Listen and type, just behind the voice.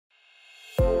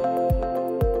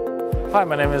Hi,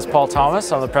 my name is Paul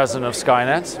Thomas. I'm the president of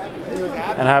Skkynet,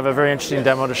 and I have a very interesting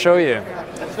demo to show you.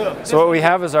 So what we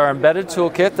have is our embedded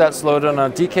toolkit that's loaded on a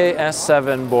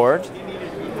DK-S7 board.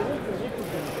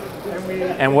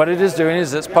 And what it is doing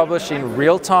is it's publishing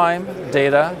real-time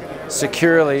data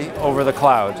securely over the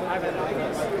cloud.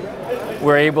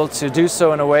 We're able to do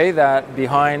so in a way that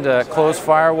behind a closed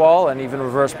firewall and even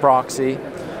reverse proxy,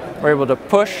 we're able to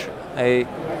push a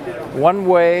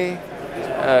one-way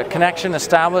connection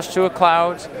established to a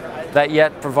cloud that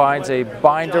yet provides a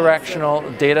bi-directional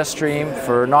data stream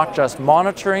for not just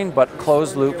monitoring but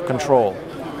closed-loop control.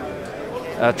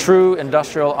 A true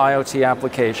industrial IoT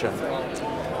application.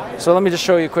 So let me just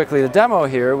show you quickly the demo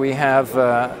here. We have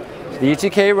the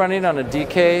ETK running on a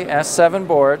DK-S7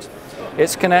 board.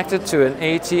 It's connected to an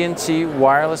AT&T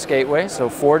wireless gateway, so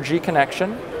 4G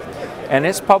connection, and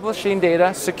it's publishing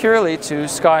data securely to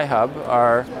SkyHub,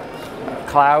 our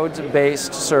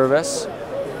cloud-based service.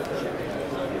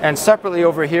 And separately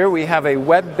over here we have a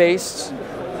web-based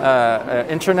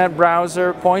internet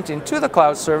browser pointing to the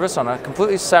cloud service on a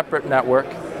completely separate network.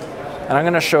 And I'm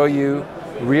going to show you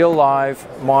real live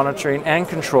monitoring and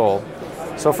control.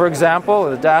 So for example,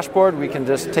 with the dashboard, we can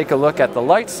just take a look at the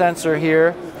light sensor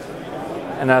here.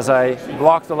 And as I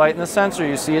block the light in the sensor,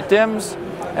 you see it dims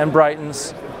and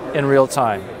brightens in real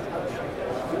time.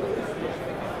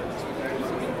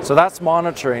 So that's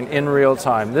monitoring in real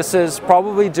time. This is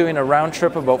probably doing a round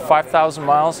trip about 5,000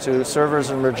 miles to servers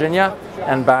in Virginia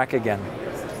and back again.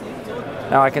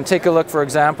 Now I can take a look, for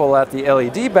example, at the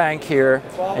LED bank here,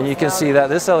 and you can see that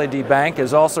this LED bank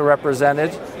is also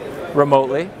represented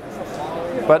remotely,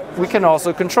 but we can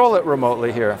also control it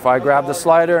remotely here. If I grab the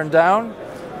slider and down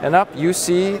and up, you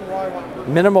see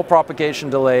minimal propagation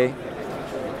delay,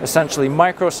 essentially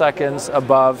microseconds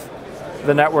above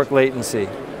the network latency.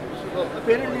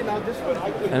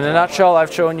 In a nutshell,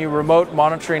 I've shown you remote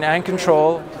monitoring and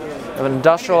control of an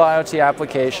industrial IoT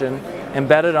application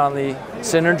embedded on the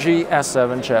Synergy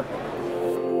S7 chip.